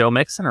keeping Joe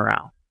Mixon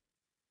around.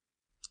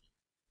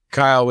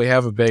 Kyle, we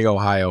have a big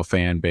Ohio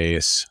fan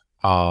base.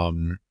 So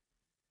I'm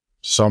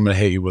going to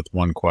hit you with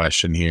one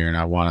question here, and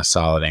I want a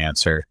solid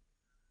answer.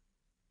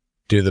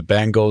 Do the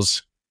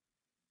Bengals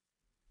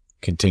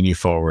continue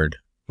forward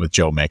with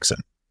Joe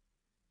Mixon?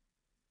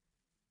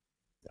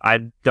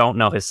 I don't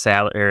know his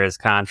salary or his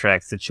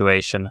contract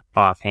situation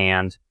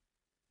offhand.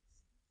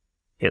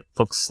 It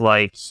looks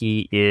like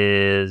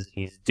he's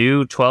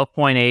due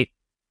 12.8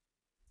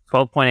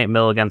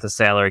 mil against the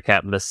salary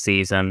cap this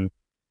season.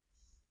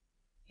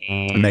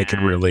 And they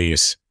could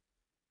release.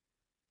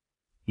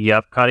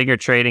 Yep, cutting or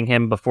trading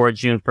him before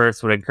June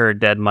 1st would incur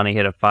dead money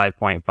hit of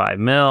 5.5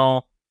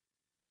 mil.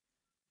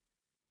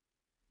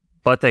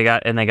 But they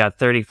got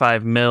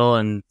 35 mil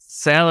in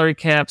salary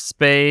cap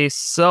space.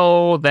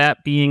 So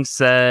that being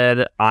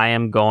said, I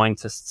am going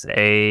to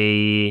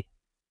say,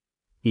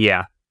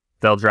 yeah,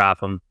 they'll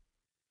drop him.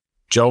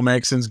 Joe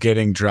Mixon's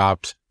getting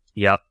dropped.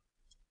 Yep.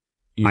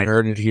 You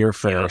heard it here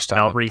first.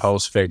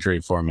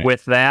 Post-victory for me.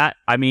 With that,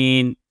 I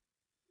mean,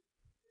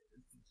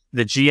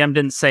 the GM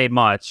didn't say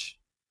much,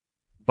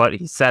 but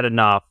he said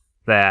enough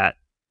that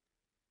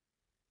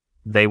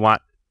they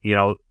want,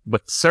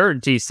 with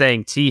certainty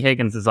saying T.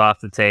 Higgins is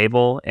off the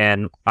table,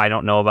 and I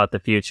don't know about the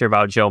future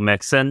about Joe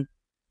Mixon.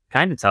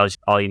 Kind of tells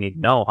you all you need to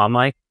know, huh,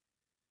 Mike?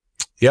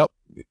 Yep.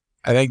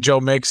 I think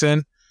Joe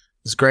Mixon,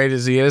 as great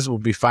as he is, will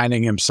be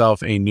finding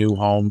himself a new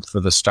home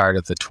for the start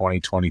of the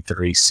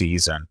 2023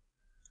 season.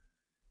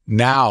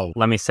 Now,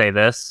 let me say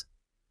this.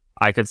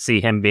 I could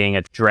see him being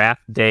a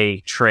draft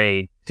day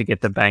trade to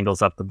get the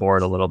Bengals up the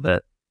board a little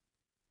bit.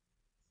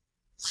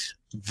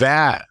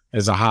 That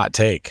is a hot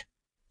take.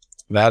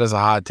 That is a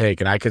hot take,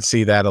 and I could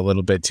see that a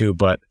little bit too,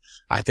 but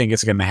I think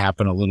it's going to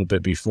happen a little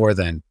bit before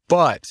then.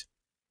 But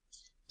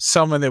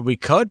someone that we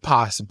could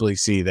possibly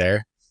see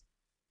there,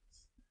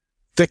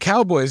 the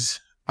Cowboys,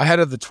 ahead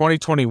of the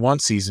 2021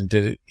 season,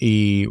 did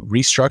a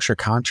restructure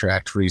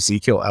contract for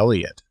Ezekiel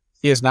Elliott.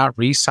 He has not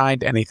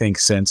re-signed anything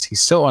since.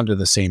 He's still under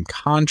the same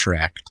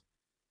contract.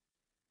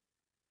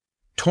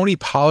 Tony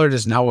Pollard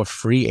is now a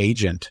free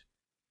agent.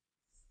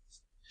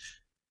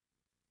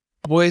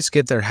 Cowboys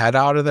get their head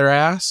out of their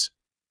ass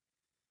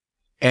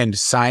and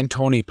sign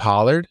Tony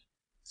Pollard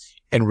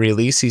and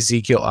release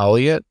Ezekiel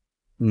Elliott?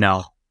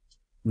 No.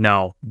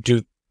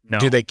 Do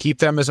they keep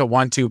them as a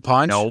 1-2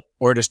 punch? No.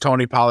 Or does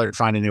Tony Pollard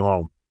find a new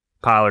home?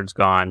 Pollard's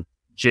gone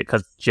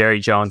because Jerry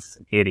Jones is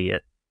an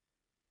idiot.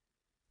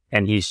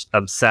 And he's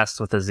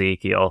obsessed with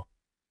Ezekiel.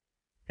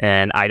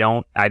 And I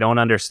don't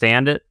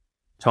understand it.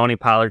 Tony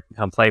Pollard can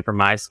come play for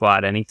my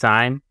squad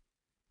anytime,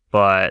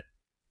 but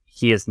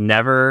he has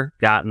never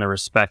gotten the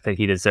respect that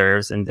he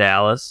deserves in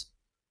Dallas.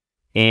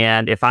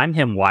 And if I'm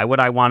him, why would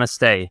I want to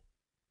stay?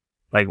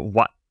 Like,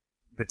 what?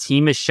 The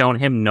team has shown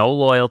him no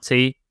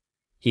loyalty.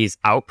 He's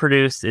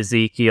outproduced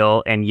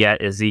Ezekiel, and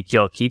yet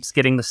Ezekiel keeps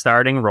getting the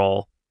starting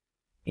role.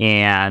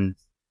 And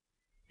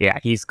yeah,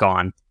 he's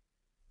gone.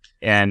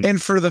 And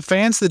for the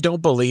fans that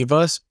don't believe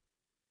us,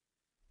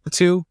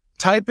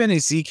 type in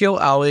Ezekiel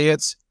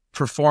Elliott's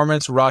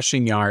performance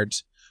rushing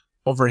yards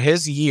over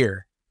his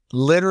year.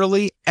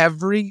 Literally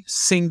every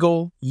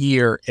single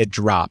year it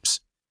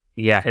drops.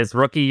 Yeah, his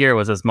rookie year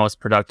was his most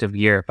productive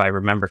year, if I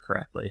remember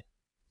correctly.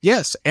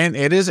 Yes, and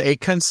it is a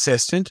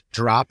consistent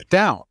drop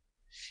down.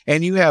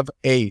 And you have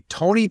a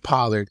Tony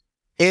Pollard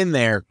in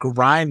there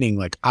grinding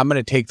like, I'm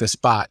going to take the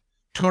spot.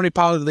 Tony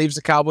Pollard leaves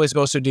the Cowboys,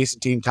 goes to a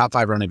decent team, top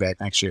 5 running back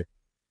next year.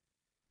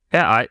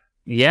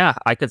 Yeah,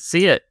 I could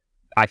see it.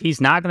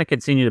 He's not going to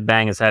continue to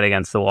bang his head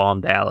against the wall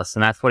in Dallas,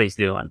 and that's what he's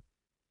doing.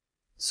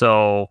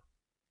 So,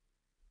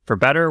 for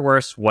better or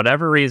worse,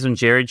 whatever reason,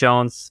 Jerry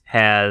Jones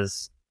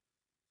has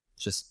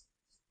just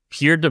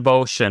pure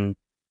devotion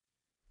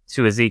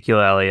to Ezekiel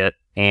Elliott,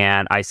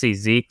 and I see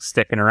Zeke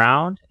sticking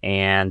around,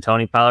 and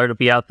Tony Pollard will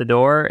be out the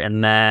door,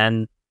 and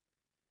then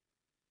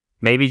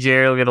maybe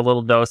Jerry will get a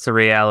little dose of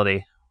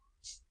reality.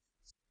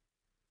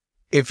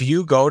 If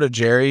you go to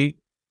Jerry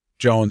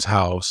Jones'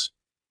 house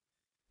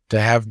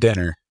to have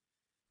dinner,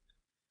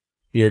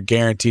 you're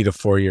guaranteed a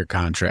 4-year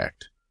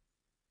contract.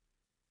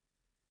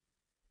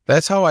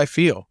 That's how I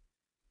feel.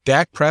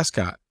 Dak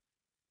Prescott,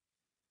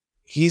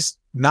 he's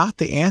not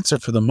the answer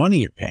for the money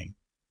you're paying.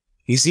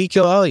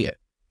 Ezekiel Elliott,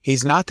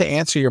 he's not the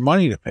answer your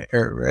money to pay,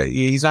 or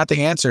he's not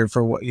the answer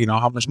for what,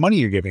 how much money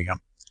you're giving him.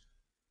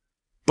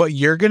 But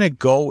you're going to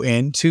go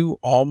into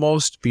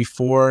almost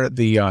before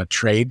the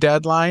trade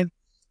deadline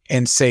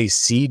and say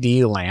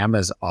CD Lamb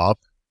is up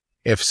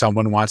if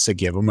someone wants to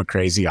give him a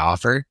crazy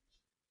offer.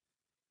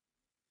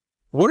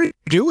 What are you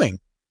doing?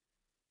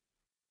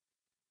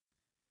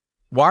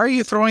 Why are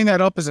you throwing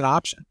that up as an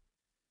option?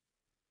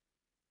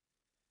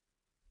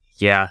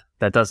 Yeah,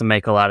 that doesn't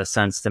make a lot of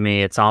sense to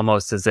me. It's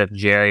almost as if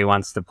Jerry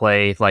wants to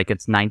play like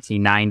it's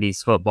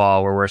 1990s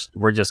football where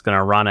we're just going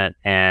to run it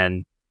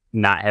and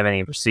not have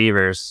any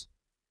receivers.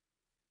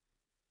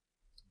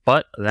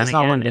 But then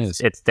again,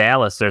 it's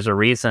Dallas. There's a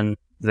reason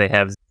They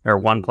have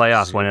one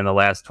playoff win in the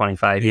last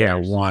 25 years. Yeah,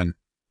 one.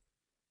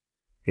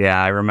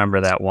 Yeah, I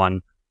remember that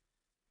one.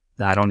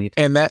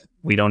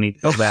 We don't need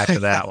to go back to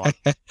that one.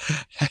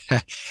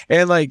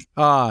 And like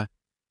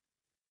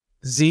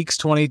Zeke's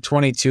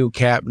 2022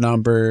 cap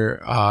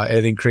number,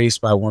 it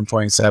increased by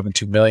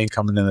 1.72 million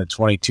coming in the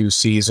 22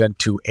 season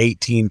to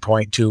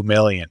 18.2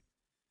 million.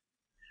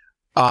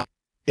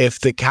 If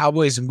the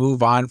Cowboys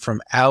move on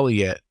from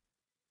Elliott,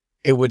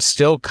 it would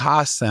still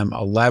cost them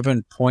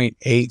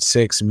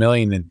 11.86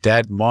 million in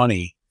dead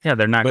money. Yeah,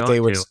 they're not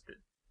going to.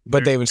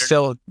 But they would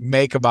still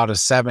make about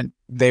 $7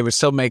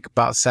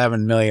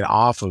 million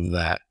off of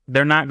that.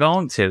 They're not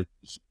going to.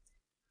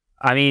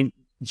 I mean,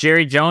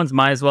 Jerry Jones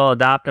might as well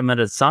adopt him as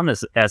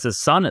his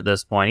son at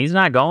this point. He's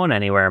not going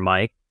anywhere,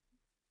 Mike.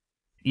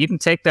 You can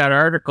take that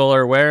article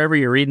or wherever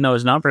you're reading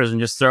those numbers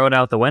and just throw it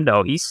out the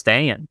window. He's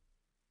staying.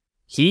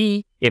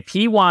 If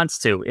he wants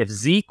to, if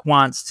Zeke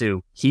wants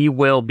to, he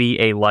will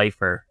be a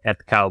lifer at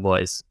the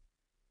Cowboys.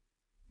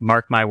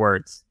 Mark my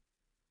words.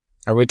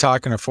 Are we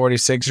talking a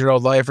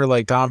 46-year-old lifer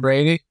like Tom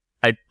Brady?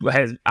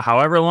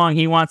 However long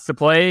he wants to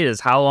play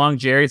is how long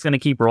Jerry's going to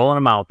keep rolling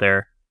him out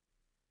there.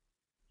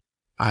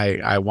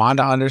 I want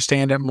to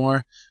understand it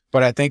more,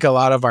 but I think a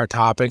lot of our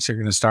topics are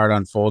going to start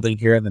unfolding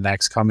here in the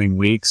next coming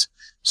weeks.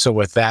 So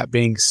with that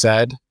being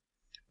said,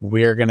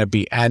 we're going to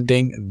be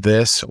ending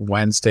this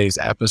Wednesday's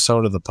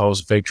episode of the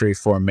Post-Victory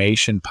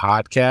Formation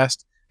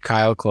podcast.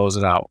 Kyle, close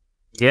it out.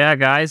 Yeah,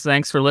 guys,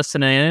 thanks for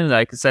listening in.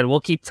 Like I said,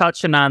 we'll keep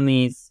touching on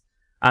these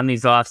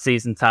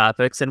off-season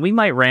topics, and we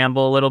might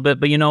ramble a little bit,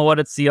 but you know what?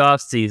 It's the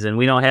off-season.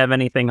 We don't have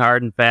anything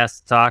hard and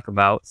fast to talk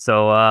about,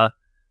 so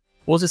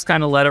we'll just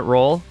kind of let it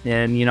roll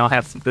and,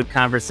 have some good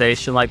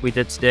conversation like we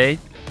did today.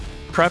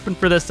 Prepping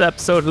for this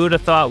episode, who would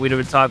have thought we'd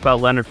have talked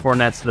about Leonard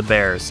Fournette to the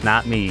Bears?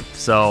 Not me.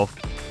 So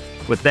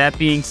with that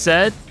being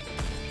said,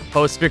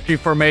 Post-Victory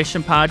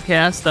Formation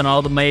podcast on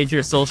all the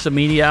major social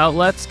media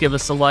outlets. Give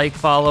us a like,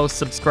 follow,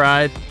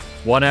 subscribe,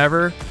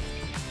 whatever.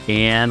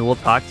 And we'll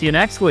talk to you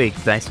next week.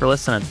 Thanks for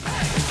listening.